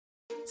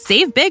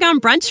Save big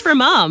on brunch for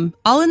mom,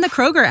 all in the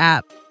Kroger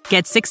app.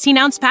 Get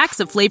 16-ounce packs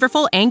of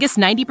flavorful Angus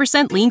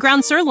 90% lean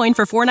ground sirloin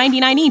for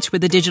 $4.99 each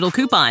with a digital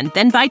coupon.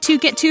 Then buy 2,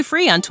 get 2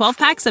 free on 12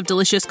 packs of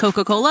delicious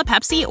Coca-Cola,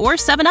 Pepsi, or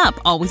 7-Up,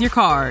 all with your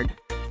card.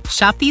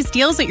 Shop these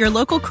deals at your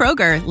local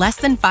Kroger, less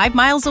than 5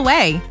 miles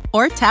away.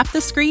 Or tap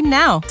the screen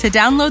now to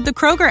download the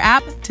Kroger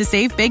app to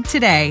save big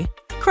today.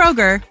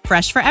 Kroger,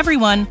 fresh for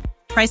everyone.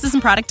 Prices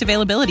and product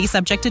availability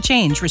subject to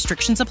change.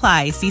 Restrictions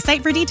apply. See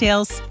site for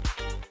details.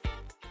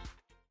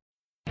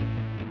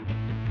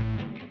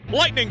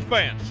 Lightning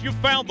fans, you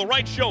found the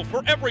right show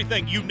for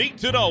everything you need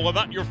to know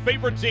about your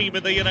favorite team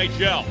in the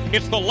NHL.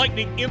 It's the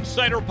Lightning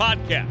Insider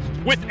Podcast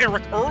with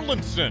Eric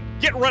Erlinson.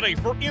 Get ready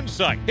for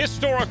insight,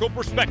 historical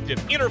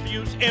perspective,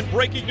 interviews, and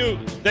breaking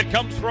news that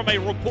comes from a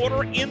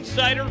reporter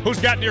insider who's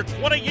got near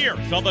 20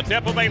 years on the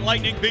Tampa Bay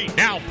Lightning beat.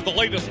 Now for the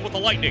latest with the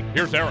Lightning,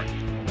 here's Eric.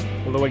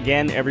 Hello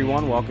again,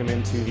 everyone. Welcome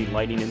into the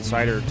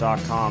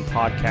LightningInsider.com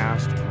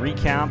podcast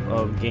recap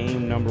of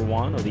game number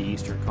 1 of the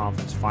Eastern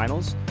Conference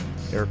Finals.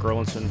 Eric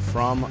Erlinson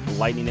from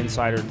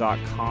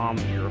LightningInsider.com,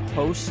 your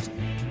host.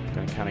 I'm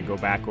going to kind of go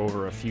back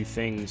over a few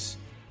things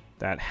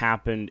that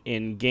happened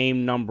in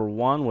game number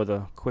 1 with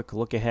a quick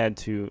look ahead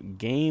to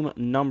game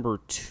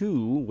number 2,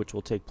 which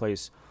will take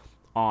place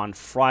on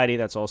Friday.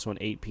 That's also an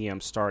 8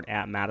 p.m. start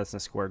at Madison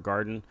Square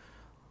Garden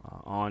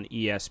on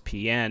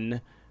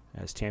ESPN,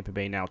 as Tampa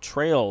Bay now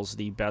trails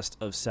the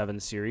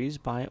best-of-7 series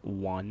by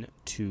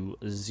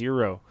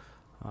 1-0.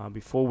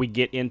 Before we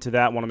get into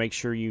that, I want to make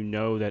sure you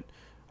know that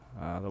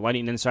the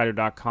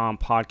LightningInsider.com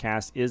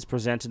podcast is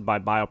presented by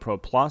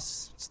BioPro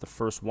Plus. It's the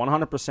first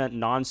 100%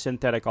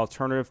 non-synthetic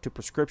alternative to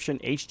prescription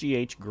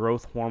HGH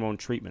growth hormone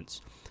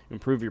treatments.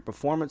 Improve your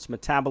performance,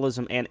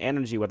 metabolism, and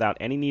energy without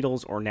any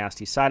needles or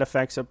nasty side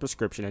effects of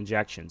prescription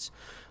injections.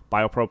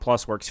 BioPro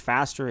Plus works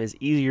faster, is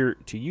easier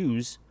to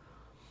use,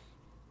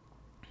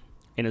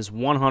 and is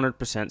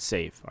 100%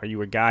 safe. Are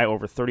you a guy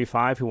over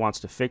 35 who wants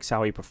to fix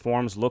how he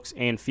performs, looks,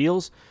 and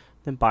feels?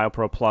 Then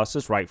BioPro Plus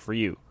is right for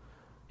you.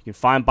 You can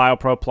find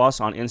BioPro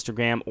Plus on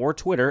Instagram or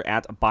Twitter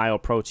at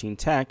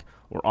BioProteinTech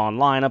or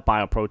online at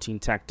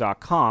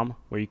bioproteintech.com,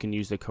 where you can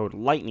use the code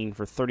LIGHTNING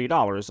for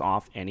 $30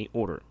 off any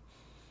order.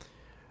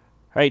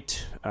 All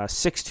right,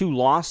 6-2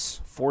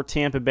 loss for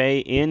Tampa Bay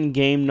in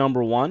game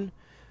number 1.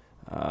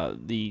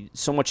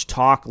 So much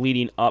talk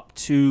leading up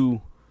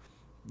to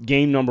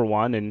game number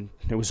 1, and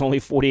it was only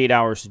 48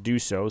 hours to do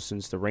so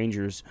since the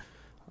Rangers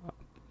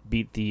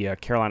beat the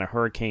Carolina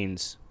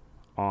Hurricanes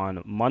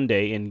on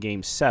Monday in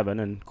Game 7,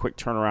 and quick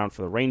turnaround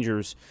for the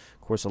Rangers.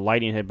 Of course, the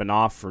Lightning had been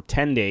off for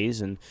 10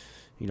 days, and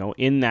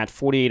in that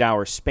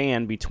 48-hour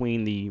span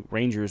between the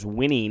Rangers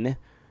winning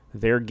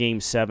their Game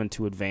 7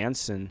 to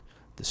advance and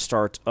the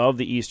start of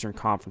the Eastern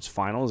Conference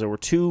Finals, there were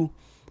two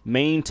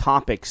main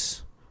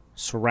topics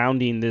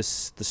surrounding the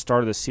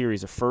start of the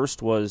series. The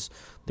first was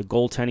the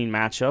goaltending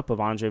matchup of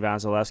Andrei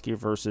Vasilevskiy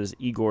versus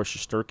Igor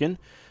Shesterkin.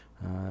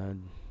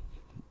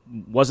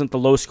 Wasn't the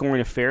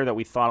low-scoring affair that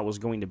we thought it was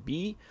going to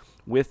be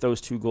with those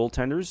two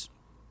goaltenders.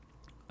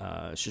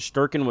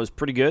 Shesterkin was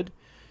pretty good.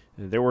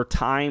 There were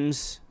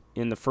times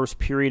in the first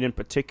period in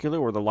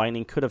particular where the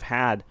Lightning could have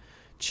had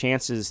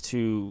chances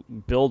to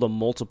build a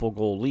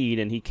multiple-goal lead,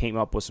 and he came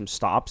up with some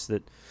stops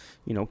that,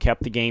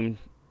 kept the game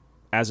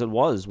as it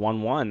was,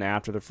 1-1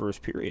 after the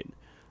first period.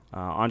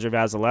 Andrei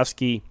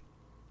Vasilevskiy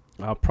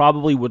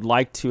probably would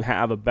like to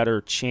have a better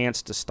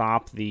chance to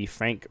stop the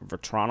Frank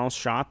Vatrano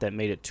shot that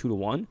made it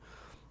 2-1.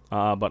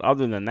 But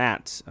other than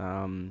that,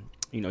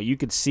 you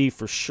could see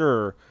for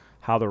sure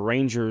how the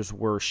Rangers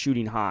were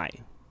shooting high.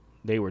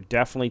 They were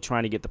definitely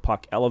trying to get the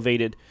puck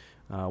elevated.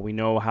 We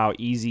know how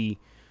easy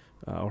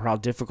or how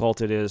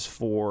difficult it is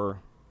for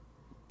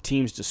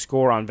teams to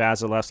score on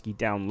Vasilevskiy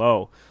down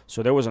low.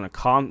 So there was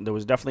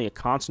definitely a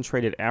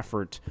concentrated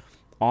effort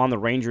on the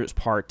Rangers'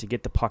 part to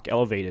get the puck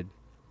elevated,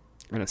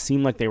 and it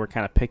seemed like they were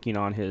kind of picking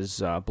on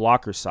his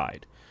blocker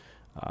side.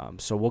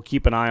 So we'll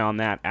keep an eye on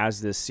that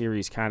as this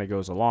series kind of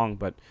goes along,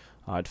 but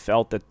it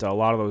felt that a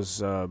lot of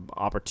those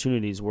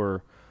opportunities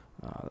were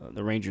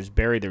the Rangers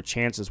buried their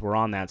chances were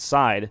on that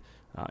side,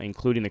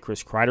 including the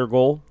Chris Kreider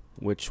goal,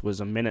 which was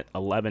a minute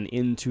 11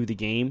 into the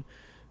game.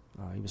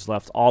 He was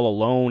left all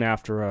alone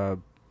after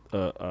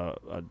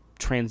a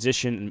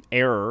transition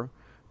error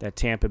that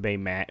Tampa Bay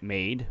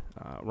made.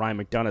 Ryan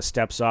McDonagh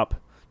steps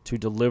up to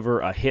deliver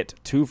a hit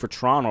to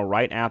Vatrano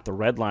right at the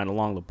red line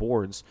along the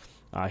boards.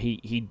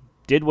 He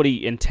did what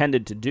he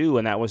intended to do,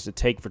 and that was to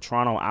take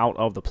Vatrano out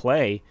of the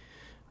play.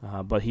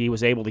 But Vatrano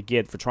was able to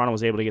get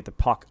the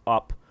puck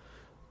up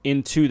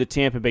into the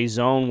Tampa Bay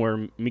zone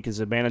where Mika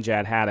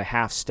Zibanejad had a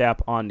half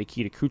step on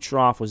Nikita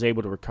Kucherov, was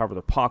able to recover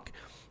the puck,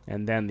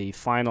 and then the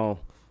final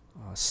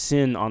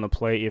sin on the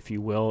play, if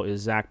you will,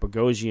 is Zach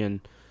Bogosian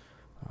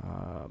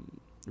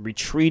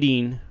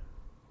retreating,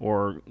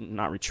 or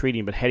not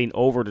retreating, but heading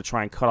over to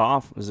try and cut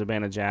off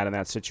Zibanejad in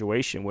that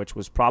situation, which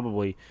was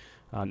probably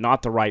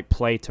not the right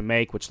play to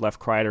make, which left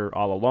Kreider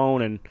all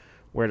alone. And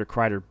where did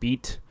Kreider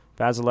beat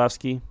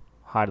Vasilevskiy?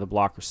 High to the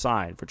blocker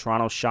side.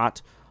 Vatrano's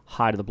shot,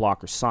 high to the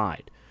blocker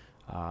side.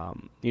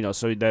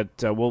 So that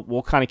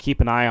we'll kind of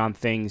keep an eye on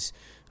things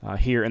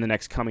here in the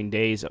next coming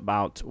days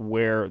about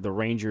where the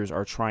Rangers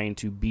are trying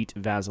to beat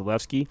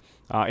Vasilevsky.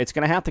 It's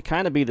going to have to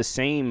kind of be the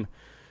same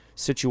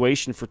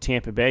situation for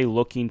Tampa Bay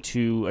looking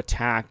to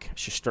attack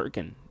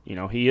Shesterkin.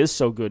 He is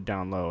so good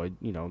down low.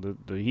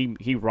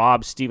 He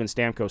robbed Steven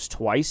Stamkos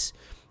twice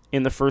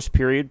in the first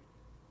period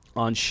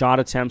on shot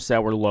attempts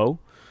that were low.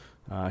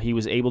 He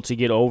was able to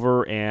get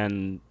over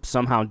and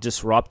somehow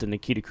disrupt a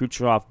Nikita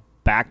Kucherov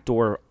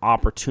backdoor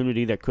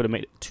opportunity that could have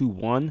made it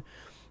 2-1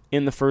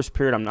 in the first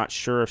period. I'm not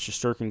sure if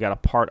Shesterkin got a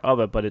part of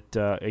it, but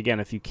again,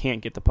 if you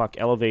can't get the puck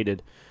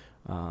elevated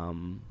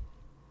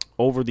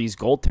over these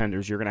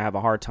goaltenders, you're going to have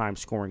a hard time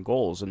scoring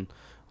goals, and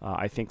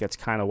I think that's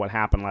kind of what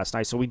happened last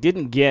night. So we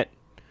didn't get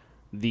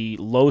the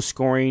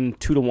low-scoring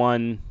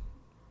 2-1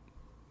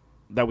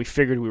 that we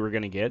figured we were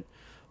going to get.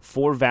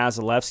 For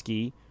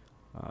Vasilevsky,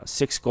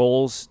 6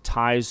 goals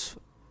ties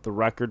the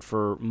record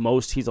for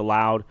most he's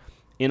allowed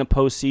in a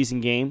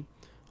postseason game.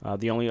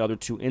 The only other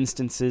 2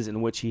 instances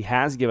in which he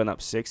has given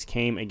up 6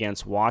 came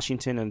against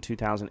Washington in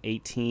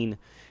 2018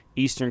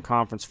 Eastern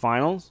Conference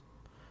Finals,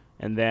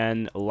 and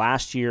then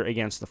last year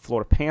against the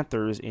Florida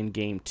Panthers in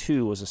Game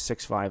 2 was a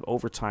 6-5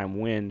 overtime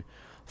win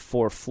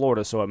for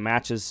Florida, so it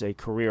matches a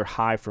career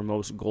high for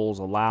most goals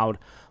allowed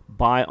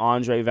by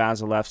Andrei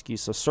Vasilevsky,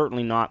 so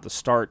certainly not the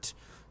start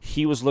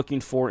he was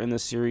looking for in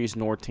this series,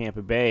 nor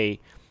Tampa Bay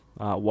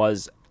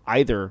was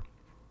either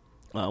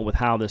with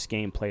how this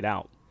game played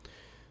out.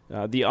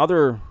 The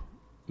other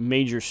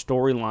major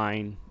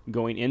storyline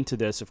going into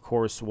this, of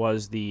course,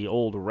 was the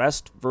old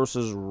rest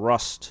versus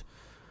rust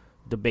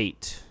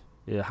debate.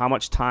 How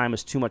much time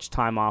is too much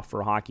time off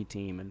for a hockey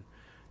team? And,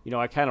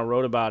 I kind of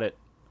wrote about it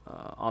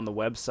on the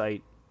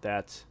website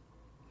that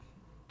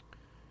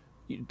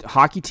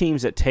hockey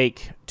teams that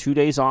take 2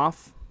 days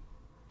off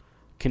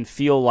can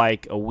feel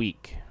like a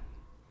week.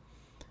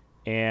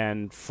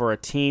 And for a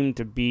team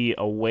to be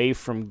away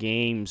from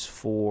games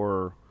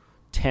for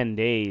 10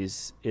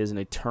 days is an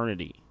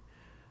eternity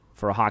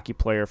for a hockey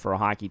player, for a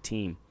hockey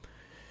team.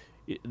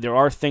 There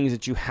are things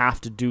that you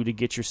have to do to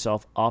get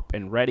yourself up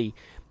and ready.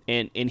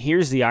 And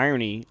here's the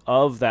irony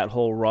of that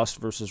whole rust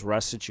versus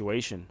rest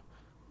situation.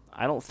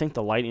 I don't think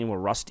the Lightning were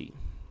rusty.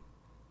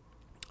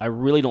 I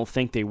really don't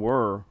think they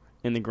were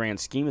in the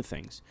grand scheme of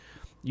things.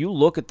 You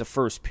look at the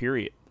first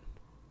period,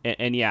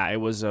 and yeah, it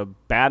was a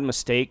bad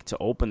mistake to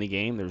open the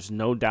game. There's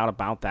no doubt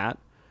about that.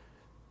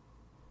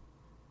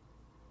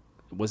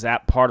 Was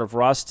that part of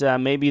rust?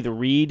 Maybe the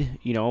read,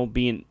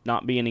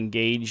 not being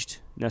engaged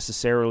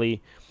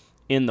necessarily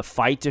in the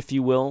fight, if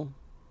you will,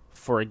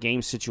 for a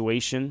game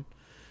situation.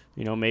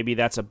 Maybe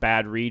that's a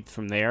bad read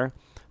from there.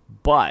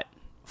 But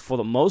for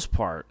the most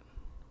part,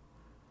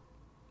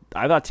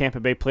 I thought Tampa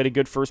Bay played a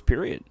good first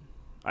period.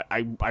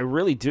 I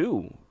really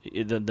do.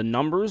 The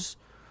numbers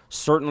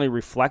certainly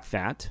reflect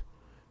that.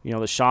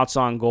 The shots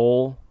on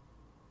goal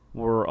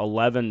were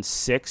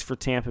 11-6 for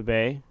Tampa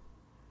Bay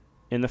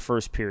in the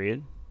first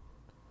period.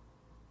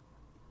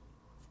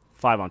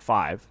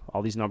 5-on-5.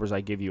 All these numbers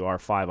I give you are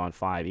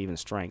 5-on-5, even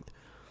strength.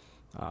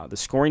 The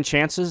scoring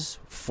chances,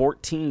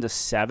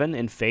 14-7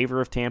 in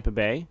favor of Tampa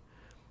Bay.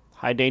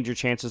 High danger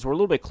chances were a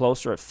little bit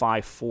closer at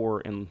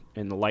 5-4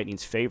 in the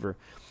Lightning's favor.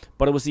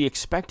 But it was the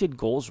expected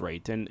goals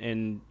rate.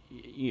 And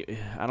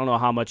I don't know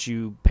how much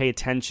you pay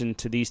attention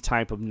to these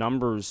type of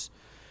numbers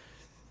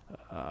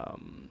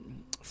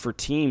for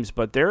teams,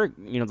 but the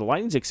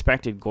Lightning's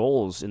expected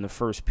goals in the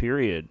first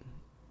period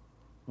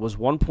was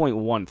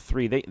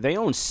 1.13. They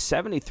owned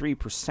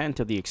 73%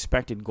 of the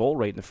expected goal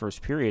rate in the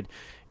first period,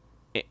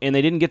 and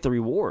they didn't get the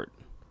reward.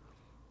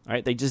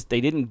 Right? They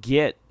didn't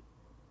get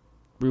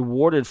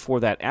rewarded for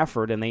that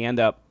effort, and they end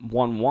up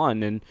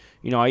 1-1. And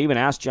I even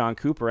asked John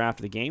Cooper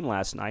after the game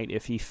last night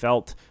if he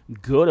felt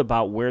good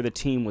about where the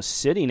team was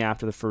sitting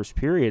after the first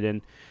period,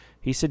 and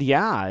he said,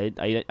 yeah,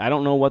 I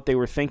don't know what they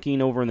were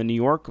thinking over in the New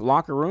York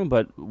locker room,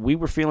 but we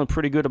were feeling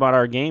pretty good about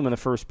our game in the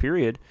first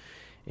period.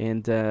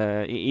 And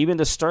even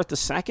to start the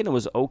second, it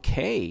was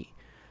okay.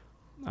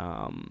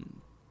 Frank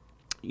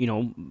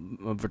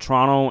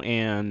Vatrano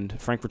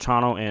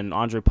and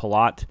Andre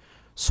Palat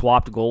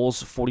swapped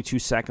goals 42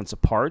 seconds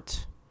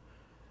apart,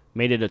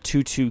 made it a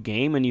 2-2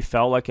 game, and you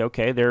felt like,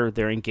 okay,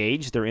 they're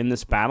engaged, they're in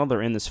this battle,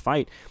 they're in this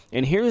fight.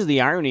 And here's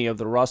the irony of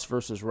the rust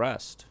versus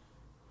rest.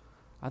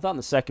 I thought in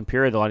the second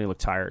period the Lightning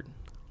looked tired.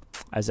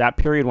 As that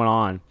period went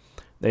on,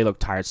 they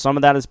looked tired. Some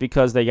of that is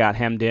because they got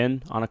hemmed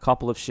in on a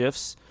couple of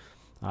shifts.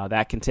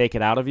 That can take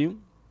it out of you.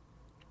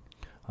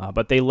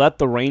 But they let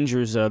the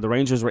Rangers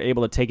were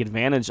able to take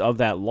advantage of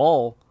that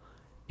lull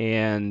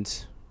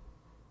and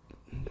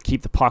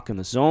keep the puck in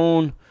the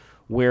zone,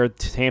 wear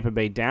Tampa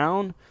Bay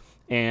down.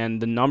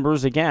 And the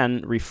numbers,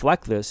 again,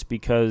 reflect this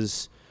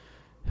because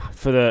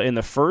in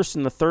the first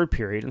and the third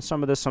period, and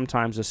some of this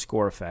sometimes is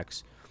score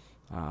effects,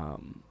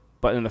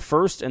 but in the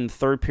first and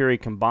third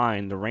period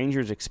combined, the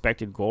Rangers'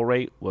 expected goal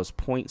rate was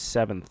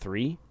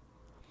 .73,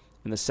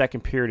 and the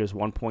second period is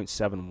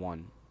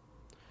 1.71.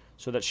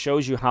 So that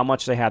shows you how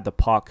much they had the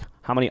puck,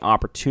 how many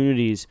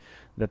opportunities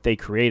that they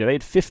created. They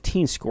had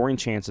 15 scoring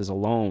chances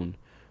alone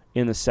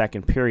in the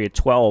second period,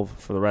 12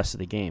 for the rest of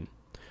the game.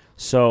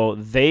 So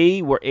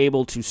they were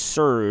able to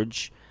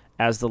surge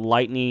as the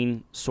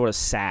Lightning sort of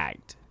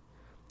sagged.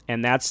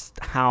 And that's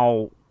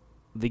how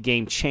the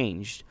game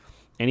changed.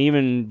 And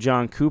even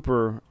John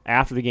Cooper,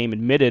 after the game,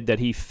 admitted that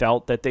he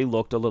felt that they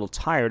looked a little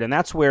tired. And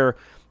that's where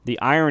the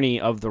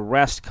irony of the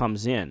rest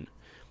comes in,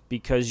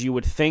 because you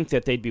would think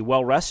that they'd be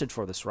well rested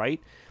for this,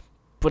 right?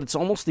 But it's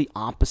almost the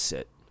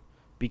opposite,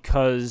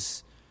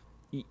 because,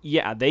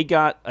 yeah, they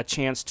got a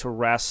chance to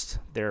rest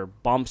their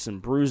bumps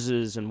and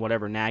bruises and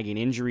whatever nagging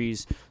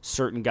injuries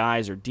certain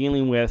guys are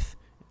dealing with.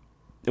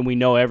 And we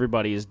know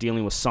everybody is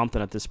dealing with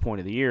something at this point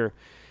of the year.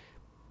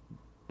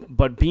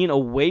 But being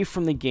away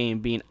from the game,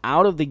 being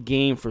out of the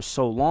game for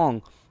so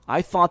long,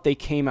 I thought they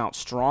came out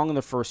strong in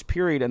the first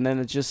period, and then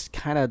it just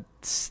kind of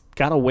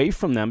got away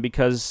from them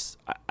because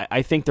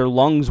I think their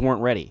lungs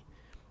weren't ready.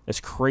 As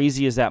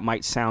crazy as that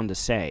might sound to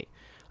say,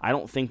 I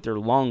don't think their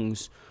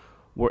lungs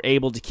were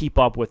able to keep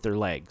up with their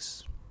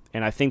legs.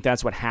 And I think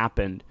that's what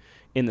happened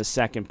in the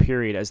second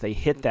period as they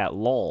hit that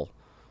lull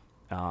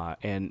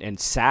and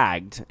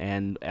sagged.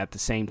 And at the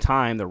same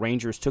time, the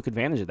Rangers took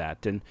advantage of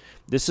that. And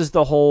this is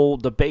the whole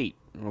debate.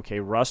 Okay,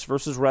 rust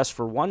versus rest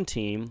for one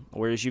team,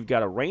 whereas you've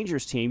got a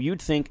Rangers team,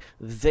 you'd think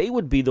they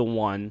would be the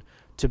one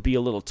to be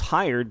a little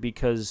tired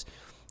because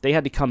they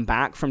had to come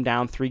back from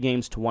down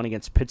 3-1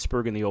 against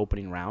Pittsburgh in the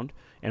opening round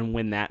and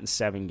win that in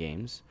 7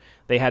 games.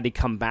 They had to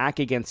come back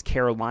against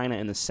Carolina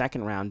in the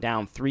second round,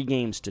 down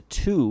 3-2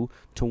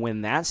 to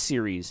win that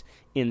series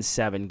in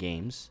 7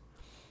 games.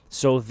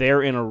 So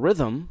they're in a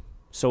rhythm.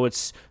 So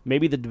it's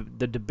maybe the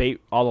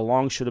debate all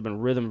along should have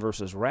been rhythm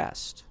versus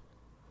rest.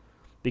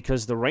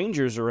 Because the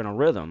Rangers are in a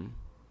rhythm,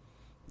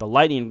 the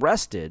Lightning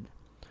rested,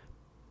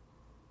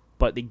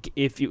 but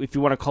if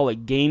you want to call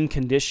it game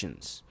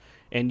conditions,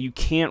 and you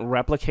can't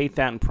replicate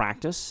that in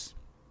practice,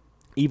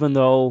 even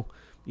though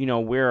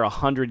we're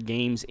 100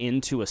 games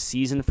into a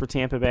season for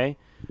Tampa Bay,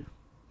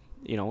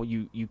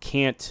 you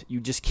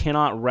just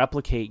cannot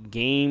replicate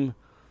game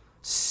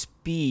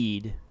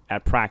speed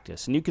at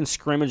practice, and you can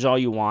scrimmage all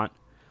you want.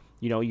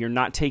 You're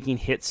not taking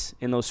hits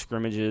in those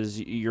scrimmages.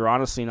 You're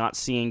honestly not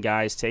seeing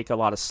guys take a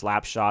lot of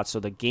slap shots.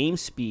 So the game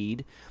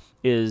speed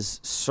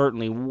is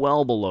certainly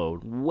well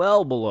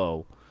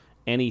below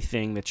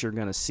anything that you're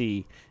going to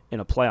see in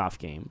a playoff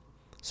game.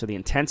 So the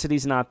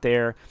intensity's not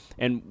there.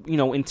 And,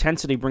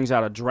 intensity brings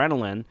out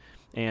adrenaline.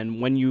 And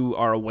when you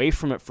are away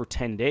from it for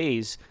 10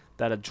 days,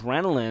 that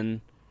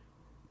adrenaline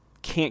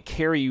can't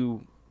carry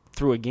you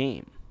through a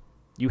game.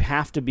 You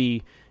have to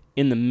be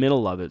in the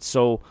middle of it.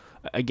 So,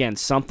 again,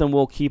 something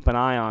we'll keep an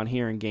eye on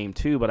here in Game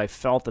 2, but I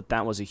felt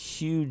that was a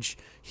huge,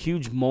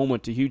 huge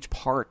moment, a huge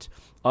part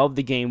of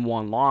the Game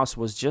 1 loss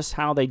was just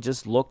how they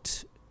just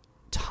looked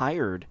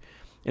tired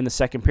in the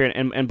second period.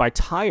 And by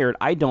tired,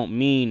 I don't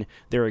mean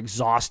they're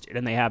exhausted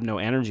and they have no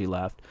energy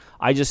left.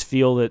 I just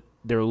feel that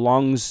their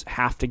lungs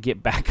have to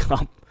get back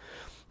up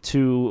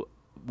to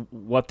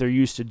what they're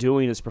used to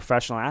doing as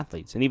professional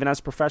athletes. And even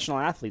as professional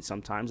athletes,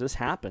 sometimes this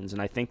happens,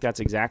 and I think that's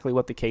exactly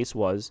what the case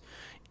was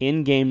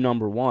in Game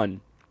number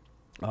 1.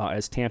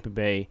 As Tampa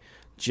Bay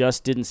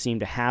just didn't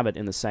seem to have it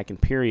in the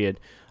second period.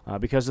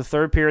 Because the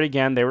third period,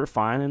 again, they were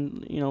fine.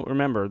 And,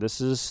 remember,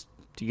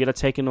 you got to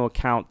take into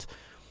account,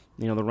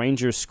 the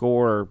Rangers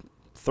score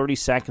 30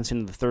 seconds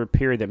into the third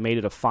period that made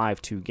it a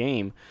 5-2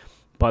 game.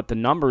 But the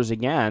numbers,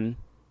 again,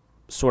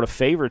 sort of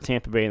favored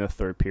Tampa Bay in the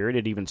third period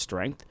at even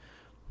strength.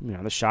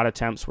 The shot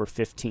attempts were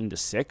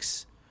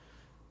 15-6.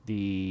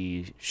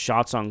 The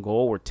shots on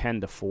goal were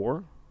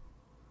 10-4.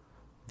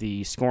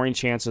 The scoring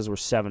chances were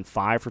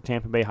 7-5 for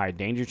Tampa Bay. High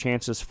danger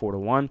chances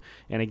 4-1.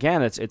 And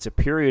again, it's a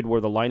period where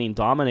the Lightning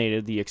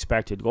dominated the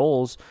expected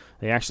goals.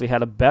 They actually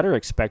had a better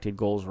expected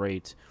goals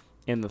rate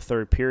in the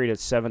third period at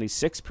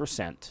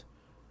 76%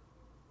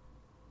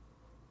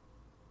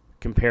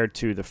 compared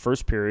to the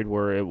first period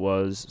where it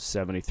was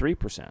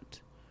 73%.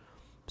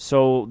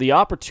 So the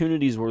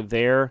opportunities were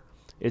there.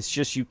 It's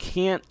just you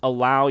can't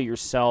allow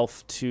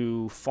yourself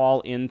to fall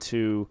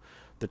into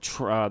the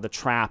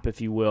trap, if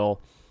you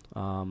will,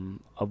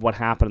 of what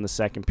happened in the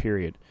second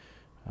period.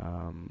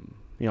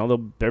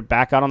 They're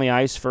back out on the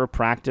ice for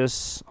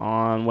practice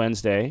on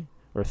Thursday,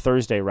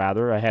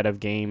 ahead of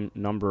game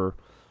number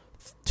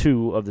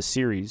 2 of the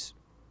series.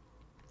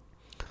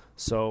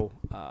 So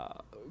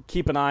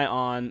keep an eye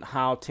on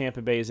how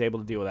Tampa Bay is able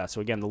to deal with that.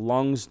 So again, the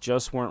lungs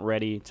just weren't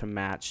ready to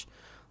match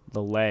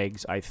the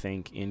legs, I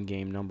think, in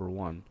game number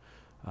 1.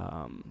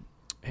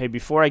 Hey,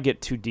 before I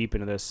get too deep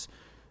into this,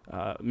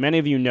 many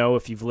of you know,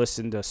 if you've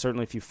listened,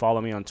 certainly if you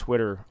follow me on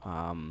Twitter,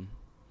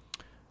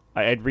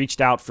 I had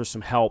reached out for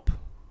some help,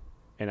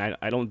 and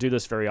I don't do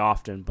this very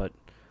often, but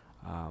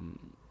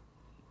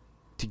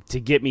to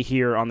get me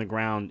here on the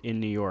ground in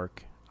New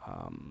York.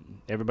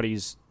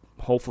 Everybody's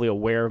hopefully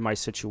aware of my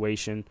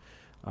situation.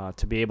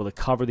 To be able to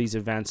cover these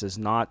events is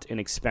not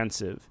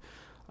inexpensive.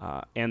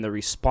 And the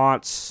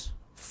response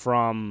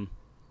from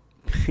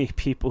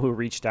people who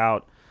reached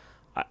out,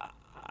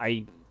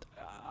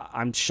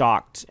 I'm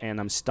shocked and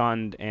I'm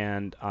stunned,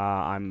 and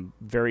I'm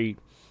very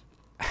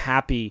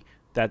happy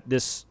that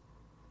this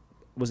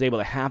was able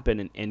to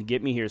happen and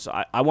get me here.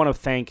 So I want to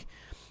thank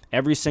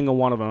Every single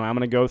one of them. I'm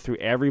going to go through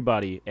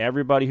everybody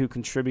who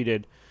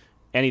contributed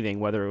anything,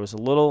 whether it was a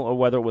little or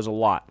whether it was a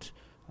lot.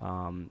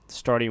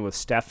 Starting with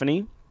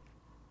Stephanie,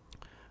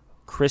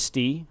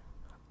 Christy,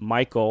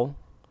 Michael,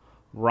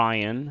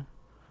 Ryan,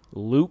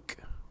 Luke,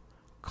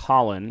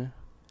 Colin,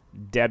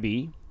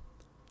 Debbie,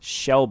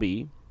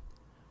 Shelby,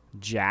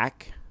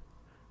 Jack,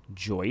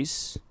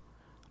 Joyce,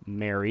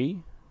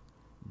 Mary,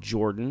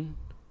 Jordan,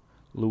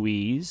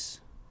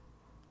 Louise,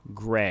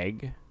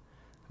 Greg,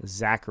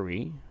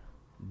 Zachary,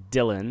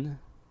 Dylan,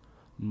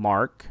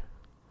 Mark,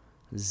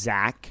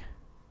 Zach,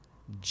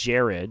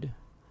 Jared,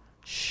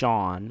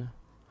 Sean,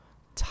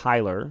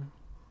 Tyler,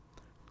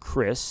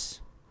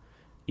 Chris,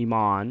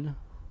 Iman,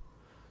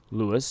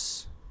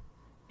 Lewis,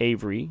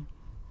 Avery,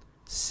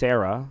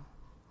 Sarah,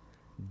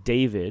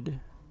 David,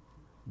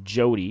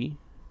 Jody,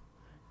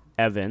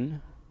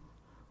 Evan,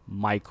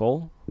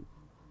 Michael,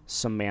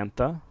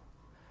 Samantha,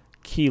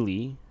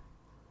 Keely,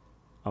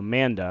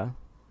 Amanda,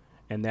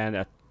 and then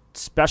a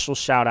special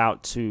shout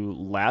out to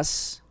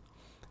Les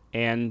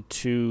and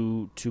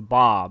to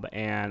Bob.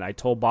 And I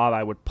told Bob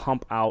I would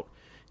pump out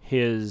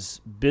his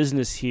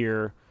business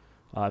here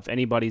if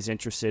anybody's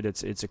interested.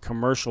 It's a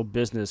commercial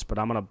business, but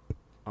I'm gonna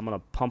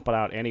pump it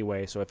out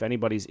anyway. So if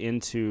anybody's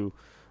into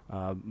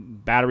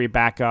battery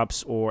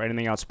backups or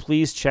anything else,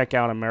 please check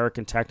out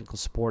American Technical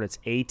Support. It's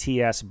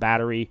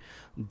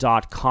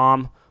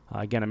atsbattery.com.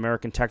 Again,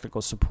 American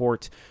Technical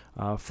Support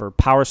for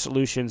power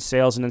solutions,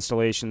 sales and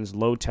installations,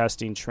 load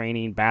testing,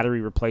 training, battery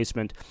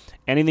replacement,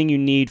 anything you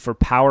need for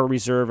power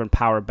reserve and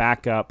power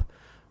backup.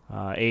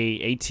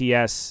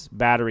 ATS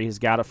Battery has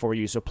got it for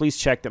you. So please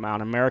check them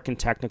out. American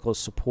Technical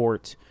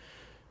Support.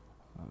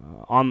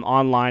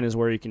 Online is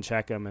where you can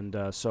check them. And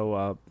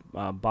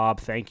Bob,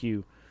 thank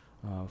you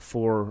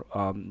for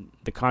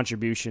the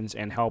contributions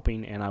and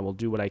helping, and I will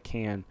do what I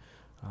can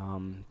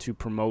to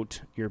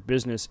promote your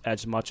business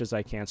as much as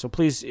I can. So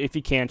please, if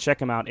you can, check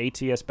them out.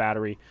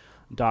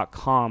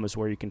 atsbattery.com is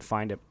where you can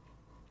find it.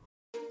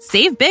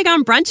 Save big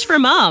on brunch for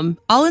mom,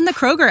 all in the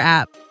Kroger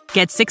app.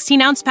 Get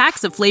 16-ounce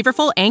packs of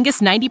flavorful Angus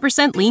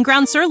 90% lean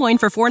ground sirloin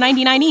for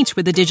 $4.99 each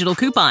with a digital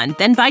coupon.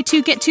 Then buy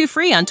 2, get 2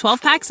 free on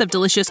 12 packs of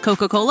delicious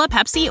Coca-Cola,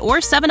 Pepsi, or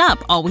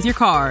 7-Up, all with your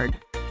card.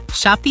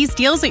 Shop these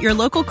deals at your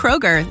local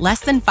Kroger,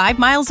 less than 5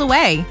 miles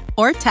away.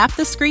 Or tap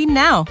the screen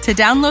now to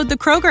download the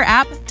Kroger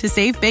app to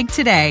save big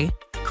today.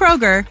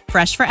 Kroger,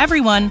 fresh for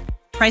everyone.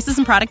 Prices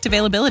and product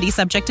availability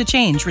subject to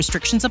change.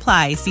 Restrictions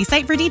apply. See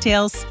site for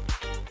details.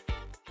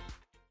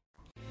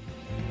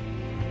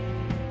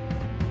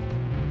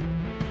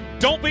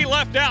 Don't be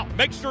left out.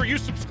 Make sure you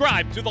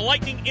subscribe to the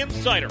Lightning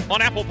Insider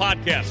on Apple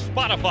Podcasts,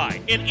 Spotify,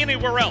 and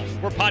anywhere else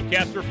where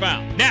podcasts are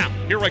found. Now,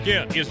 here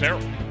again is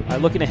Eric.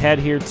 Looking ahead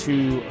here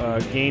to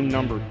game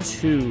number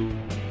 2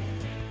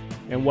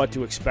 and what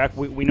to expect.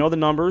 We know the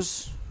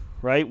numbers,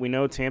 right? We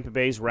know Tampa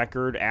Bay's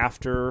record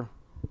after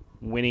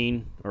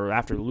winning or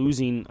after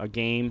losing a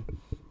game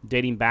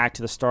dating back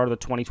to the start of the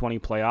 2020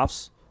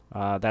 playoffs.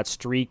 That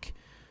streak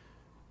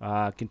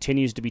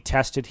continues to be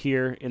tested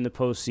here in the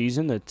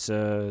postseason. It's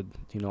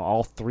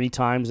all 3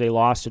 times they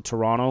lost to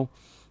Toronto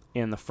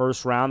in the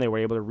first round. They were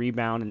able to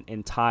rebound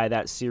and tie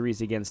that series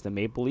against the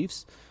Maple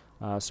Leafs.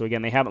 So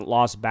again, they haven't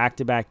lost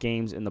back-to-back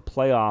games in the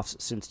playoffs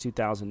since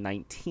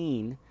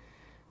 2019.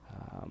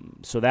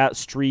 So that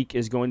streak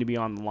is going to be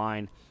on the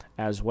line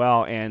as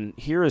well. And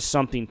here is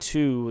something,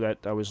 too,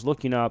 that I was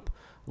looking up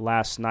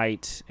last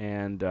night,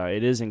 and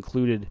it is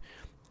included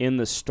in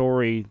the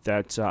story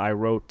that I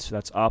wrote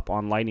that's up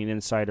on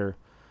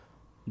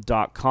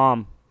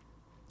lightninginsider.com.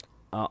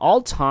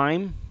 All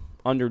time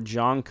under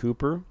John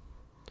Cooper,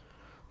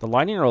 the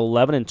Lightning are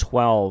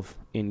 11-12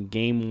 in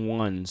game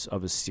 1s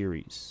of a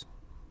series.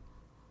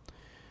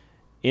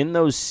 In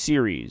those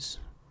series,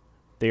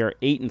 they are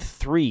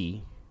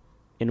 8-3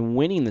 in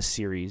winning the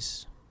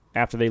series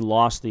after they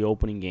lost the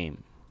opening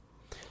game.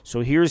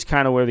 So here's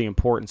kind of where the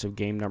importance of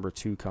game number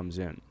 2 comes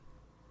in.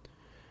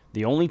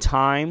 The only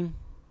time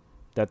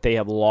that they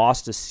have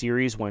lost a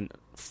series when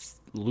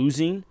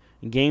losing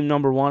in game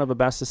number 1 of a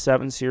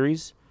best-of-7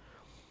 series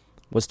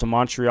was to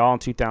Montreal in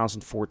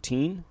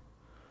 2014,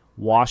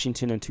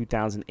 Washington in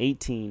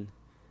 2018,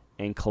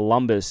 and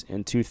Columbus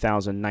in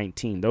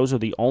 2019. Those are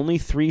the only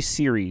 3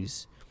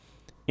 series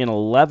in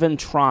 11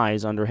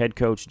 tries under head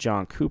coach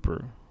John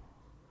Cooper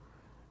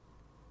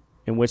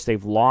in which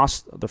they've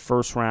lost the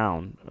first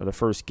round or the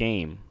first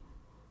game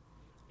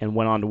and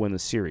went on to win the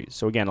series.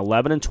 So again,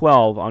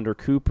 11-12 under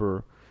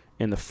Cooper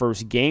in the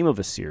first game of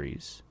a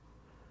series,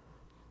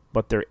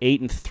 but they're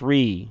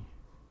 8-3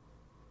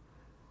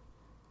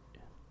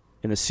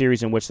 in the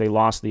series in which they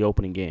lost the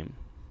opening game.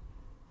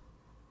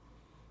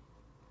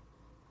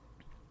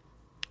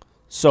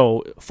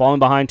 So, falling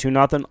behind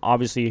 2-0,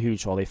 obviously a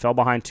huge hole. They fell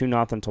behind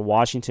 2-0 to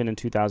Washington in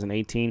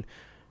 2018.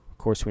 Of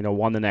course, we know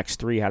won the next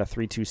 3, had a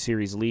 3-2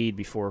 series lead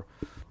before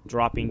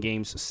dropping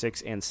games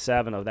 6 and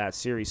 7 of that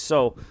series.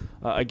 So,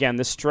 again,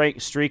 this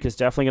streak is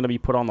definitely going to be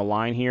put on the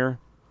line here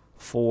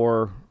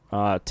for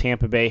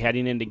Tampa Bay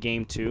heading into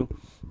game 2.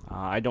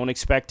 I don't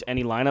expect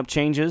any lineup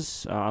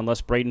changes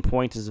unless Braden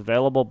Point is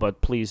available,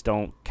 but please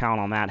don't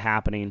count on that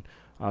happening.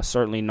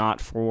 Certainly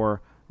not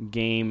for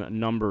game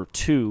number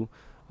 2.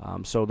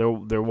 So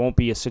there won't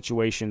be a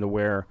situation to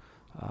where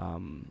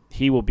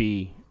he will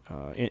be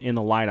in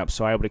the lineup.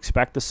 So I would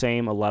expect the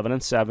same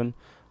 11-7.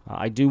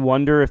 I do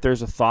wonder if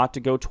there's a thought to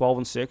go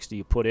 12-6. Do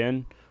you put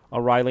in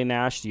a Riley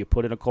Nash? Do you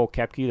put in a Cole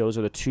Koepke? Those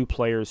are the 2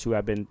 players who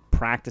have been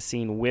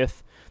practicing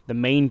with the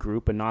main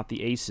group and not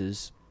the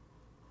aces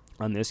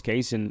in this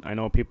case. And I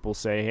know people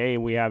say, hey,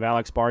 we have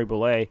Alex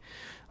Barré-Boulet.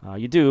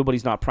 You do, but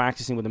he's not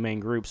practicing with the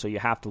main group, so you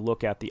have to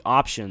look at the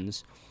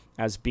options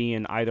as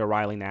being either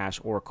Riley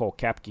Nash or Cole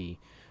Koepke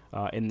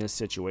in this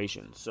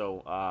situation.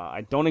 So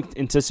I don't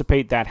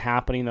anticipate that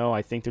happening, though.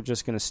 I think they're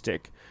just going to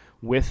stick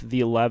with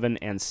the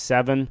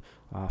 11-7,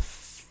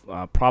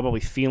 probably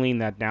feeling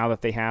that now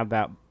that they have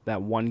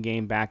that one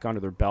game back under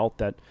their belt,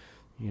 that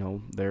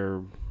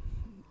their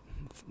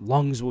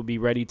lungs will be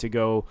ready to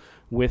go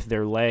with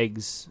their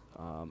legs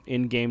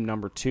in game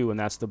number 2, and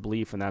that's the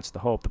belief and that's the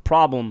hope. The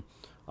problem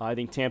I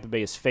think Tampa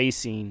Bay is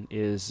facing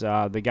is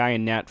the guy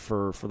in net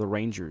for the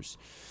Rangers.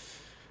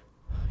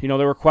 There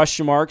were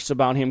question marks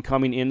about him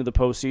coming into the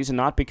postseason,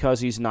 not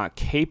because he's not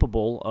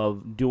capable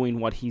of doing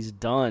what he's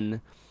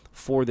done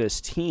for this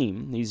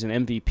team. He's an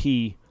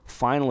MVP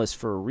finalist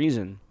for a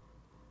reason.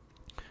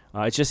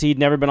 It's just he'd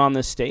never been on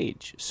this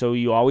stage. So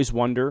you always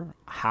wonder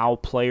how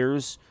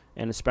players,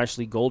 and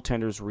especially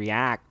goaltenders,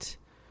 react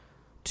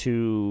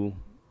to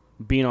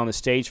being on the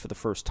stage for the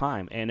first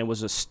time. And it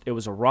was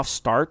a rough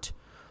start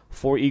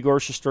for Igor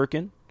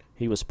Shesterkin.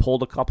 He was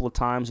pulled a couple of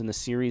times in the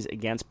series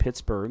against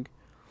Pittsburgh.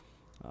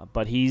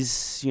 But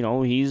he's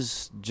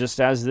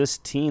just as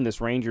this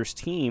Rangers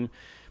team,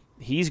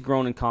 he's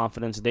grown in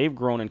confidence. They've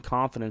grown in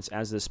confidence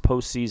as this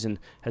postseason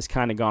has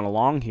kind of gone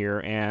along here.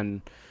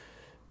 And,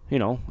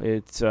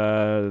 it's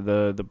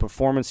the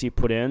performance he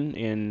put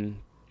in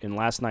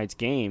last night's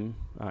game,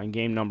 in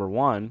game number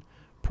 1,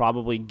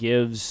 probably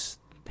gives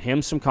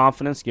him some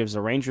confidence, gives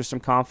the Rangers some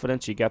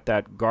confidence. You got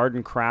that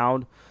Garden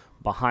crowd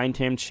behind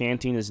him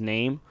chanting his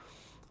name.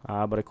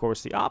 But, of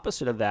course, the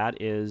opposite of that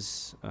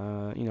is,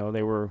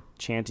 they were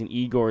chanting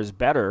Igor is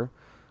better,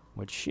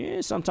 which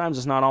sometimes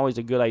is not always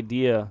a good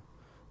idea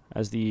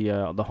as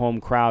the home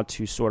crowd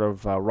to sort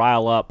of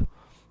rile up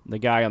the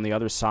guy on the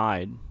other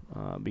side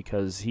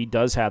because he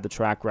does have the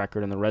track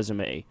record and the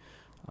resume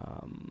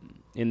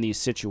in these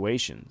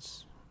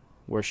situations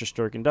where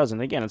Shesterkin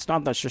doesn't. Again, it's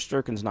not that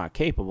Shesterkin's not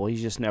capable.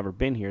 He's just never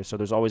been here, so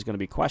there's always going to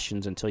be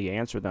questions until you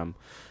answer them,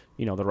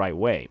 the right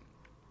way.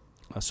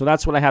 So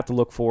that's what I have to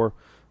look for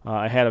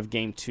ahead of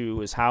Game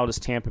 2 is how does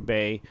Tampa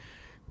Bay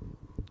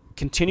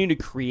continue to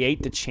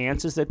create the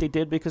chances that they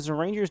did, because the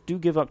Rangers do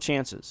give up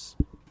chances.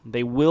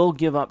 They will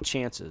give up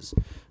chances.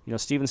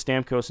 Steven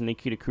Stamkos and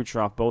Nikita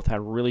Kucherov both had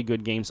really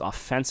good games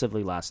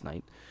offensively last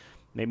night.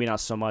 Maybe not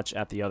so much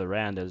at the other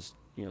end as,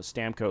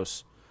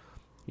 Stamkos,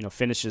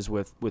 finishes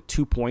with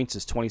 2 points,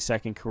 his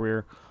 22nd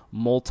career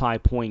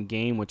multi-point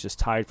game, which is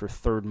tied for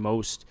 3rd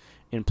most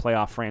in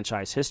playoff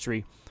franchise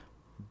history.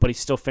 But he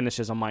still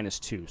finishes a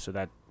 -2,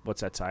 so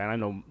what's that tie? And I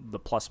know the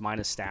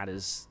plus-minus stat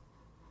is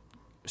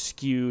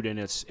skewed, and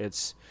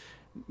it's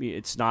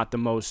not the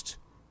most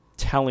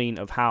telling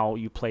of how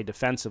you play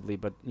defensively,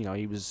 but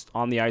he was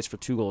on the ice for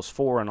 2 goals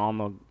for and on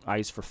the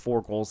ice for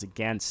 4 goals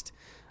against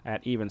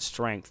at even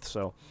strength.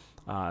 So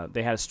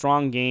they had a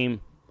strong game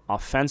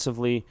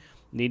offensively,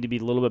 need to be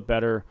a little bit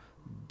better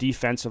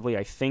defensively.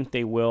 I think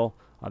they will.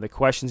 The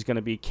question is going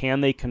to be, can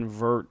they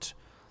convert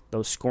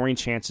those scoring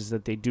chances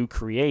that they do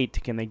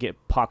create? Can they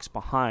get pucks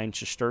behind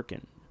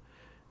Shesterkin?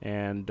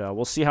 And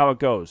we'll see how it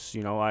goes.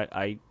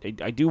 I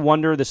do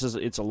wonder.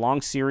 It's a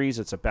long series.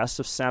 It's a best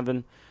of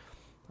 7.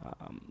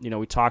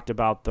 We talked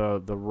about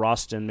the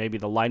rust and maybe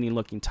the Lightning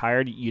looking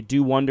tired. You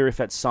do wonder if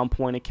at some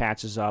point it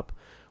catches up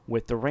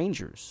with the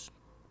Rangers.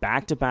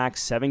 Back-to-back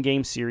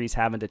 7-game series,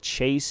 having to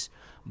chase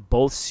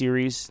both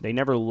series. They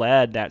never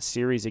led that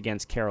series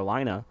against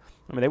Carolina.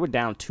 They were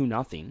down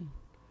 2-0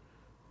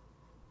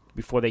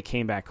 before they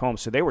came back home.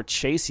 So they were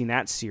chasing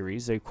that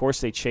series. Of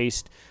course, they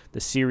chased the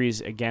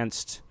series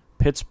against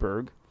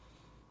Pittsburgh.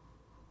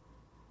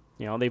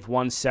 They've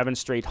won 7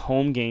 straight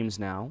home games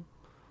now.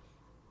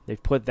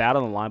 They've put that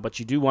on the line, but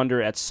you do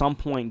wonder at some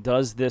point,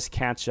 does this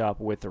catch up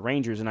with the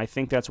Rangers? And I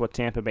think that's what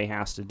Tampa Bay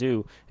has to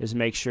do, is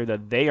make sure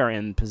that they are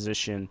in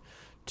position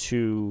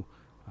to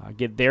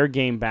get their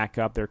game back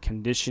up, their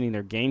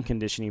game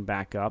conditioning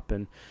back up,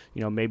 and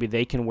maybe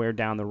they can wear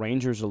down the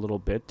Rangers a little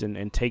bit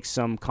and take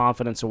some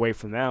confidence away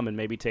from them, and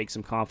maybe take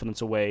some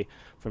confidence away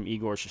from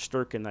Igor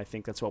Shesterkin. I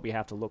think that's what we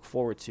have to look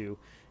forward to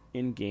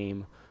in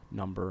game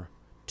number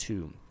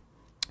 2.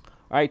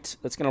 All right,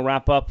 that's going to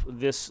wrap up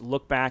this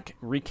look-back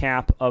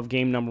recap of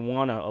game number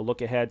 1, a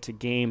look ahead to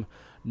game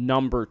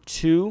number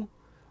 2.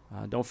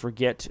 Don't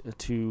forget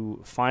to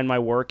find my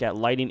work at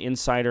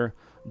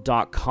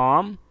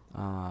lightinginsider.com.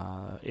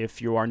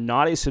 If you are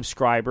not a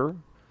subscriber,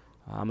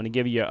 I'm going to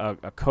give you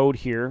a code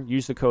here.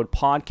 Use the code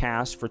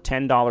PODCAST for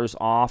 $10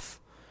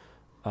 off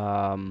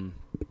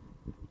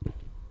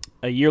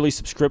a yearly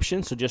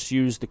subscription, so just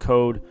use the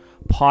code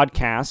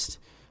PODCAST,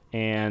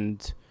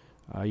 and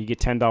you get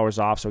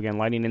 $10 off. So again,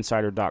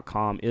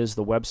 lightninginsider.com is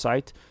the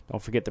website.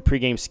 Don't forget the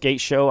pregame skate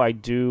show I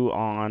do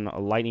on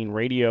Lightning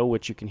Radio,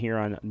 which you can hear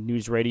on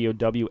News Radio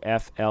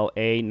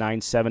WFLA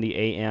 970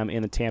 AM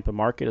in the Tampa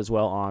market, as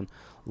well on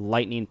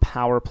Lightning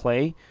Power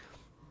Play.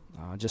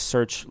 Just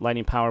search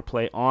Lightning Power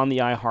Play on the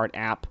iHeart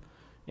app,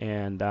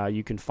 and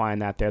you can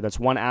find that there. That's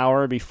 1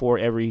 hour before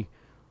every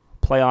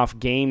playoff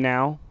game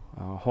now,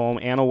 home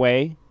and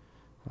away.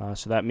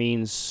 So that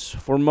means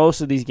for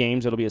most of these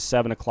games, it'll be at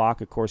 7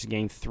 o'clock. Of course,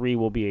 Game 3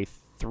 will be a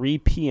 3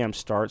 p.m.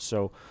 start,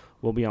 so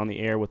we'll be on the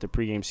air with the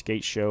pregame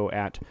skate show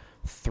at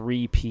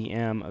 3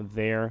 p.m.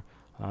 there.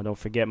 Don't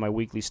forget my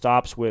weekly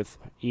stops with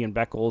Ian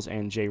Beckles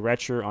and Jay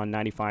Retcher on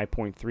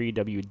 95.3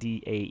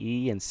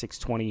 WDAE and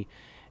 620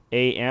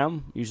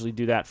 a.m. Usually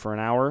do that for an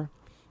hour.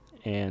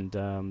 And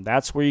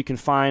that's where you can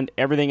find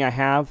everything I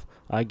have.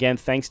 Again,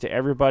 thanks to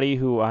everybody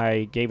who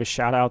I gave a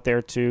shout-out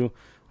there to.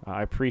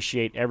 I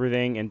appreciate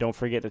everything, and don't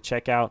forget to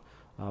check out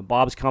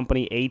Bob's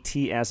company,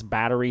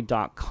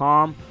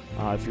 atsbattery.com.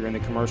 If you're in the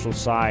commercial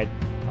side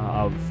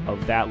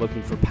of that,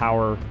 looking for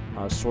power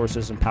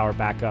sources and power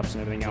backups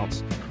and everything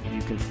else,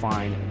 you can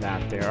find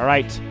that there. All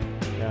right,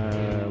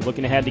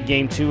 looking ahead to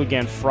Game 2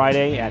 again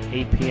Friday at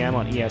 8 p.m.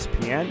 on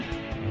ESPN.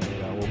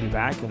 And we'll be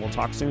back, and we'll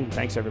talk soon.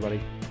 Thanks, everybody.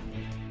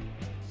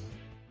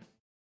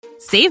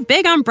 Save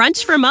big on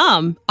brunch for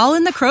mom, all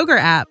in the Kroger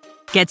app.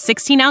 Get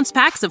 16-ounce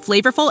packs of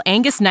flavorful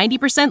Angus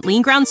 90%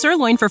 lean ground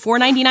sirloin for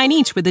 $4.99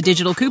 each with a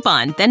digital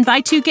coupon. Then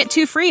buy 2, get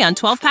 2 free on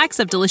 12 packs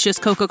of delicious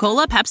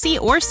Coca-Cola, Pepsi,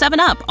 or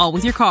 7-Up, all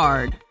with your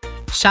card.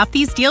 Shop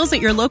these deals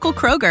at your local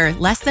Kroger,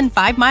 less than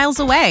 5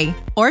 miles away.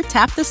 Or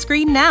tap the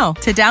screen now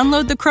to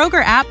download the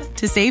Kroger app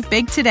to save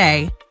big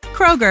today.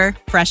 Kroger,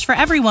 fresh for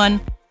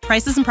everyone.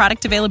 Prices and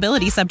product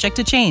availability subject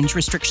to change.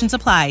 Restrictions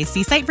apply.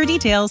 See site for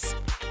details.